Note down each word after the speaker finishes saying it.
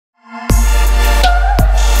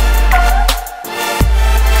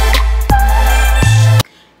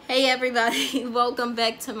everybody, welcome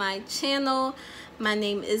back to my channel. My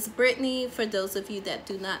name is Brittany. For those of you that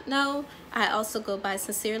do not know, I also go by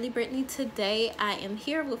Sincerely Brittany. Today I am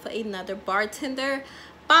here with another bartender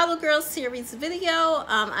bottle girl series video.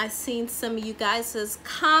 I've seen some of you guys'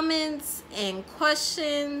 comments and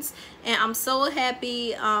questions, and I'm so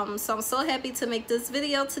happy. I'm so happy to make this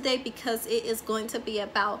video today because it is going to be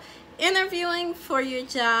about interviewing for your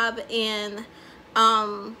job and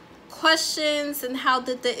questions and how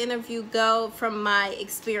did the interview go from my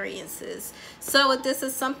experiences. So if this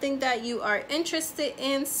is something that you are interested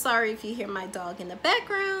in, sorry if you hear my dog in the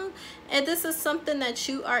background, and this is something that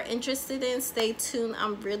you are interested in, stay tuned.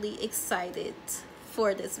 I'm really excited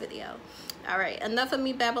for this video. All right, enough of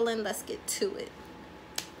me babbling, let's get to it.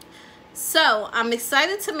 So I'm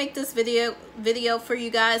excited to make this video for you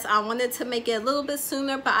guys. I wanted to make it a little bit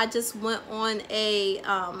sooner, but I just went on a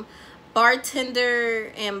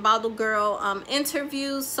bartender and bottle girl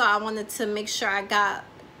interviews, so I wanted to make sure I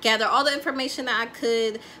gather all the information that I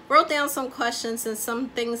could, wrote down some questions and some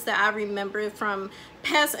things that I remembered from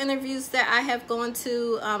past interviews that I have gone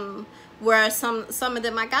to, where some of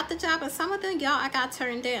them I got the job and some of them, y'all, I got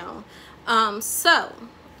turned down. So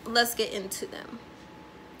let's get into them.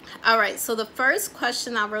 All right, so the first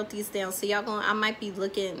question, I wrote these down, so y'all I might be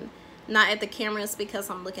looking not at the cameras because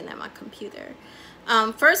I'm looking at my computer.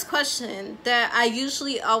 First question that I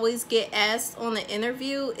usually always get asked on the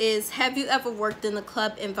interview is, have you ever worked in a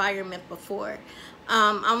club environment before?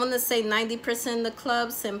 I want to say 90% of the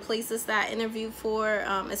clubs and places that I interview for,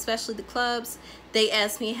 especially the clubs, they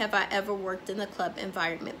ask me, have I ever worked in a club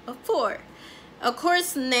environment before? Of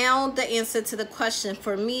course, now the answer to the question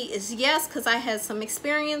for me is yes, because I had some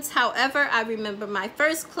experience. However, I remember my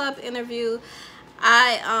first club interview,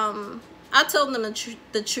 I told them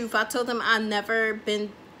the truth. I told them I'd never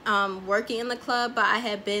been working in the club, but I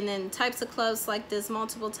had been in types of clubs like this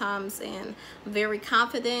multiple times, and I'm very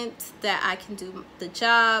confident that I can do the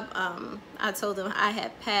job. I told them I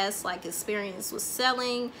had past experience with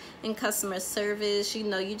selling and customer service. You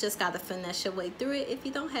know, you just got to finesse your way through it if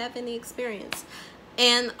you don't have any experience.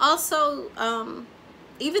 And also,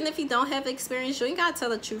 even if you don't have experience, you ain't got to tell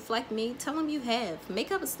the truth like me. Tell them you have.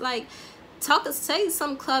 Makeup is say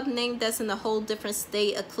some club name that's in a whole different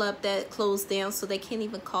state, a club that closed down so they can't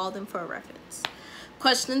even call them for a reference.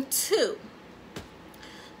 Question 2.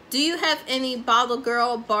 Do you have any bottle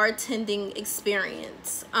girl bartending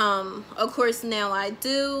experience? Of course now I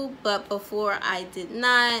do, but before I did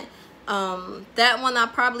not. That one I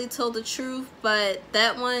probably told the truth, but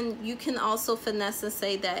that one you can also finesse and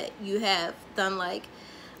say that you have done,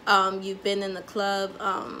 you've been in the club.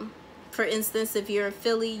 For instance, if you're in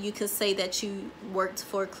Philly, you can say that you worked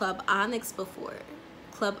for Club Onyx before.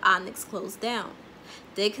 Club Onyx closed down.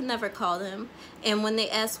 They could never call them. And when they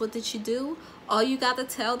ask, what did you do? All you got to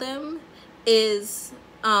tell them is,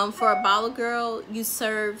 for a bottle girl, you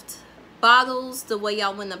served bottles. The way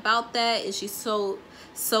y'all went about that is you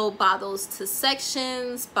sold bottles to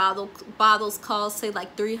sections. Bottles cost, say,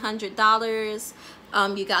 like $300.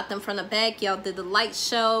 You got them from the back. Y'all did the light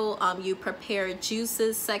show. You prepared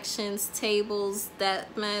juices, sections, tables,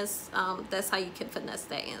 that mess. That's how you can finesse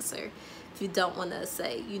that answer if you don't want to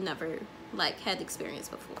say you never had experience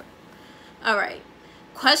before. All right,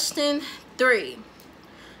 question 3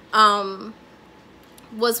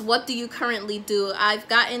 was, what do you currently do? I've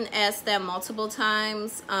gotten asked that multiple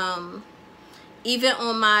times. Even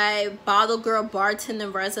on my bottle girl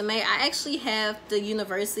bartending resume, I actually have the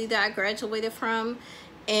university that I graduated from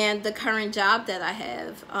and the current job that I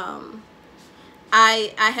have. I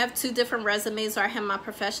have 2 different resumes. Or I have my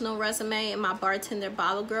professional resume and my bartender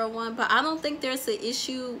bottle girl one, but I don't think there's an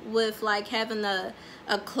issue with having a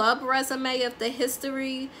club resume of the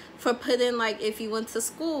history for putting if you went to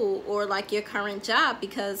school or your current job,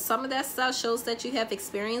 because some of that stuff shows that you have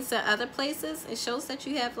experience at other places. It shows that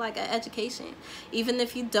you have an education. Even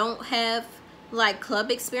if you don't have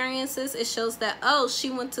club experiences, it shows that, oh, she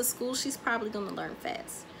went to school, she's probably gonna learn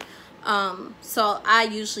fast. So I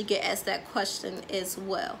usually get asked that question as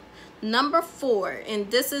well. Number 4, and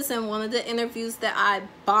this is in one of the interviews that I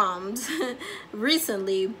bombed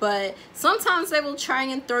recently, but sometimes they will try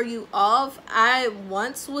and throw you off. I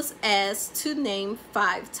once was asked to name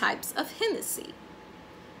 5 types of Hennessy.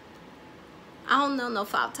 I don't know no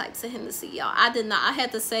 5 types of Hennessy, y'all. I did not. I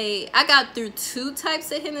had to say, I got through 2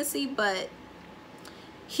 types of Hennessy, but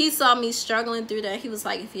he saw me struggling through that. He was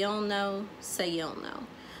like, if you don't know, say you don't know.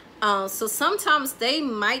 So sometimes they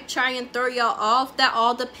might try and throw y'all off. That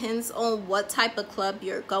all depends on what type of club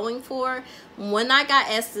you're going for. When I got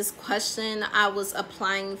asked this question, I was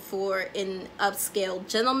applying for in upscale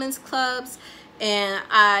gentlemen's clubs, And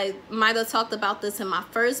I might have talked about this in my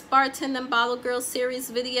first Bartending Bottle Girl series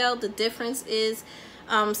video. The difference is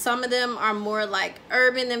some of them are more like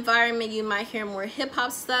urban environment. You might hear more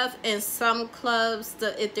hip-hop stuff. And some clubs,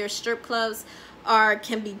 if they're strip clubs,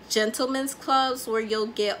 can be gentlemen's clubs where you'll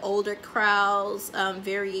get older crowds,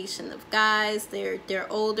 variation of guys. They're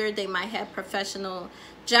older. They might have professional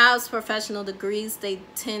jobs, professional degrees. They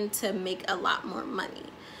tend to make a lot more money.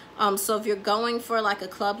 So if you're going for like a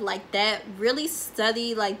club like that, really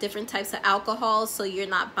study like different types of alcohol so you're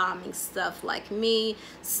not bombing stuff like me.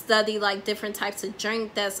 Study like different types of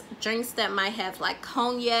drinks that might have like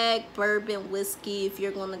cognac, bourbon, whiskey if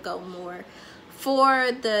you're going to go more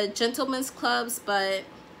for the gentlemen's clubs. But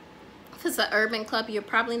if it's an urban club, you're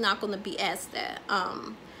probably not going to be asked that.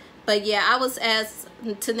 But yeah, I was asked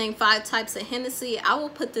to name 5 types of Hennessy. I will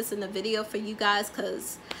put this in the video for you guys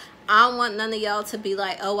because I don't want none of y'all to be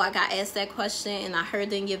like, oh, I got asked that question and I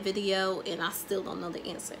heard in your video and I still don't know the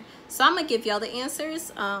answer. So I'm going to give y'all the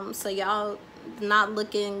answers so y'all not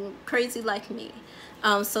looking crazy like me.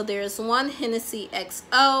 So there's 1 Hennessy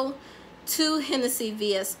XO, 2 Hennessy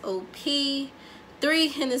VSOP, 3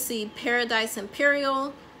 Hennessy Paradise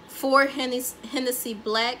Imperial, 4 Hennessy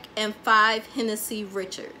Black, and 5 Hennessy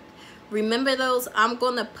Richard. Remember those. I'm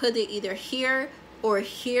going to put it either here or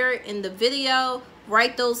here in the video.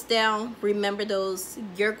 Write those down. Remember those.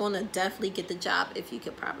 You're going to definitely get the job if you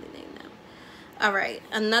could probably name them. All right.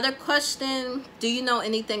 Another question. Do you know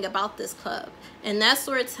anything about this club? And that's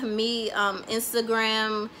where, to me,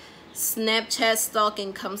 Instagram, Snapchat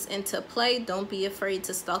stalking comes into play. Don't be afraid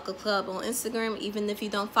to stalk a club on Instagram, even if you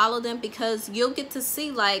don't follow them, because you'll get to see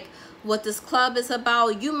like what this club is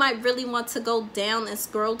about. You might really want to go down and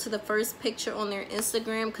scroll to the first picture on their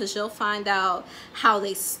Instagram because you'll find out how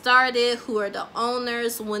they started, who are the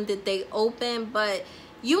owners, when did they open. But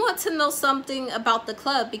you want to know something about the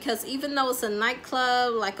club because even though it's a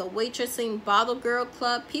nightclub, like a waitressing bottle girl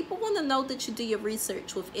club, people want to know that you do your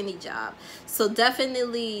research with any job. So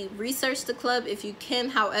definitely research the club if you can.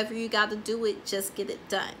 However you got to do it, just get it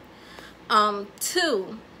done.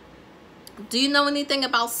 2, do you know anything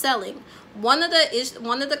about selling? One of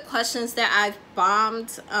the questions that I've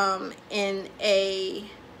bombed in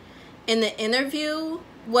the interview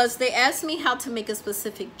was they asked me how to make a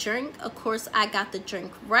specific drink. Of course, I got the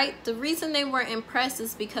drink right. The reason they were impressed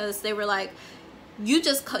is because they were like, you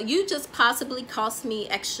just possibly cost me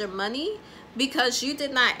extra money because you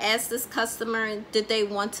did not ask this customer did they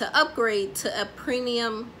want to upgrade to a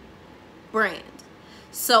premium brand.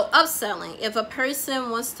 So upselling, if a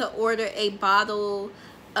person wants to order a bottle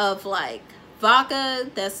of like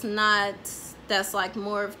vodka that's like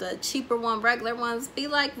more of the cheaper one, regular ones, be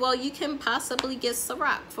like, well, you can possibly get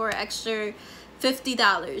Ciroc for an extra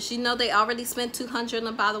 $50. You know, they already spent $200 on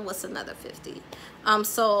a bottle. What's another $50?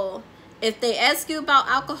 So if they ask you about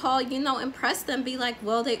alcohol, you know, impress them. Be like,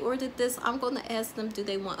 well, they ordered this. I'm going to ask them, do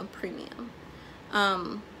they want a premium,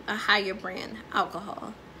 a higher brand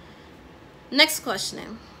alcohol? Next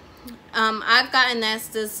question. I've gotten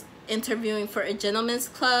asked this interviewing for a gentleman's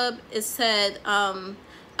club. It said,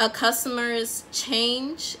 a customer's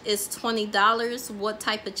change is $20. What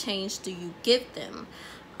type of change do you give them?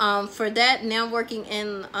 For that, now working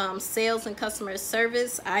in sales and customer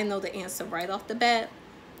service, I know the answer right off the bat.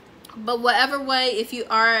 But whatever way, if you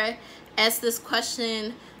are asked this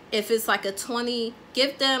question, if it's like a 20,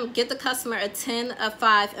 give the customer a 10, a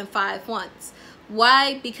 5, and 5 once.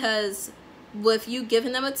 Why? Because with you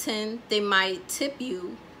giving them a 10, they might tip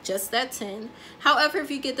you just that 10. However, if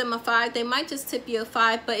you get them a 5, they might just tip you a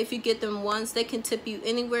 5. But if you get them once, they can tip you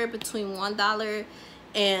anywhere between $1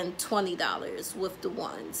 and $20 with the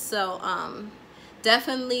ones. So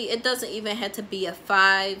definitely, it doesn't even have to be a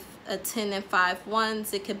 5, a 10 and 5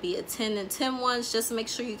 ones. It could be a 10 and 10 ones. Just make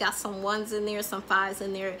sure you got some ones in there, some 5s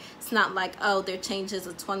in there. It's not like, oh, their change is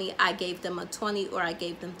a 20, I gave them a 20, or I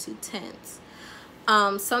gave them 2 10s.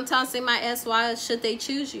 Sometimes they might ask, why should they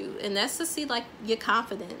choose you? And that's to see like your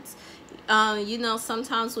confidence. You know,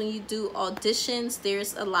 sometimes when you do auditions,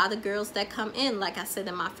 there's a lot of girls that come in, like I said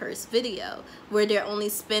in my first video, where they're only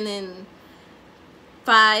spending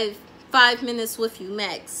five minutes with you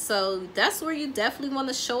max. So that's where you definitely want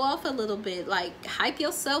to show off a little bit, like hype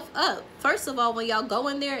yourself up. First of all, when y'all go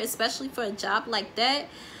in there, especially for a job like that,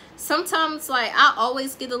 sometimes like I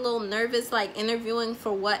always get a little nervous like interviewing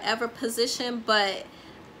for whatever position, but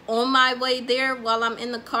on my way there, while I'm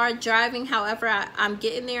in the car driving, however I'm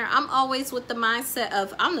getting there, I'm always with the mindset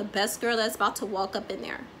of I'm the best girl that's about to walk up in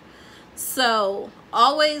there. So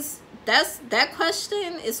always, that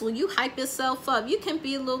question is when you hype yourself up. You can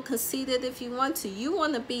be a little conceited if you want to.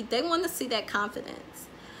 They want to see that confidence.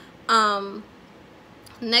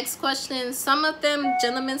 Next question. Some of them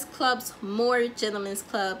gentlemen's clubs, more gentlemen's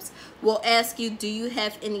clubs, will ask you, do you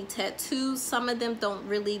have any tattoos? Some of them don't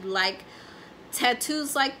really like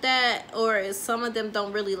tattoos like that, or some of them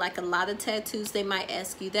don't really like a lot of tattoos. They might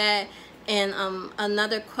ask you that. And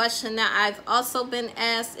another question that I've also been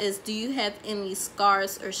asked is, do you have any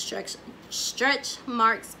scars or stretch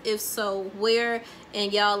marks? If so, where?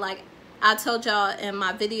 And y'all, like I told y'all in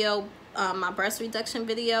my video, my breast reduction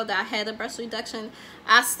video, that I had a breast reduction,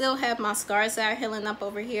 I still have my scars that are healing up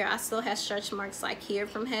over here. I still have stretch marks like here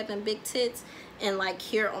from having big tits, and like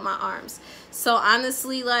here on my arms. So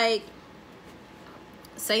honestly, like,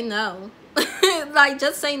 say no. Like,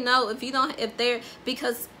 just say no if you don't, if they're,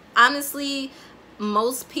 because honestly,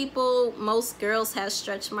 most people, most girls have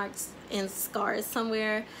stretch marks and scars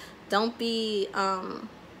somewhere. Don't be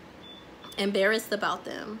embarrassed about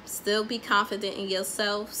them. Still be confident in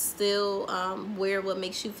yourself. Still wear what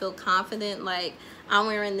makes you feel confident. Like, I'm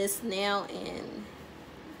wearing this now and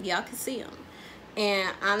y'all can see them, and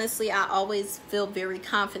honestly, I always feel very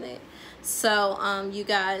confident. So you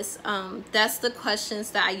guys, that's the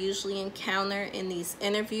questions that I usually encounter in these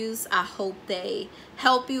interviews. I hope they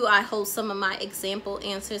help you. I hope some of my example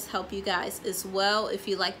answers help you guys as well. If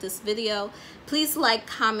you like this video, please like,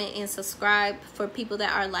 comment, and subscribe. For people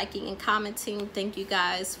that are liking and commenting, thank you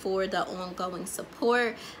guys for the ongoing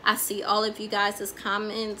support. I see all of you guys'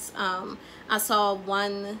 comments. I saw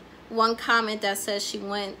one comment that says she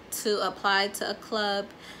went to apply to a club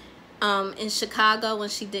in Chicago when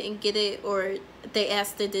she didn't get it, or they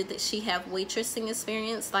asked her, did she have waitressing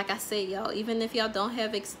experience? Like I said, y'all, even if y'all don't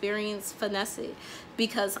have experience, finesse it,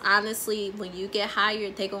 because honestly, when you get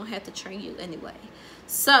hired, they're gonna have to train you anyway.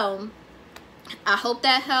 So I hope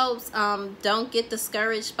that helps. Don't get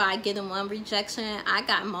discouraged by getting one rejection. I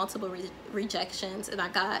got multiple rejections, and I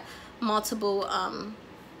got multiple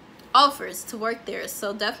offers to work there.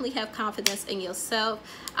 So definitely have confidence in yourself.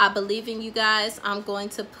 I believe in you guys. I'm going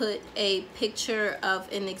to put a picture of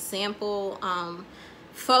an example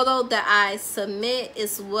photo that I submit,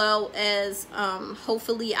 as well as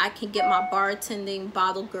hopefully I can get my bartending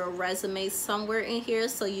bottle girl resume somewhere in here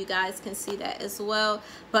so you guys can see that as well.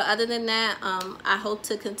 But other than that, I hope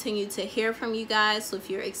to continue to hear from you guys with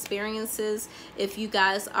your experiences. If you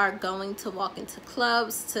guys are going to walk into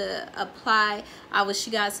clubs to apply, I wish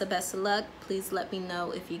you guys the best of luck. Please let me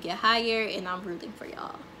know if you get hired, and I'm rooting for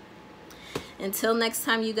y'all. Until next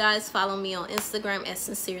time, you guys, follow me on Instagram at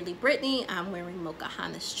Sincerely Brittany. I'm wearing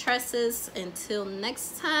Mochahannes tresses. Until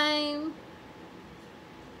next time,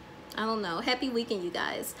 I don't know. Happy weekend, you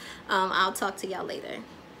guys. I'll talk to y'all later.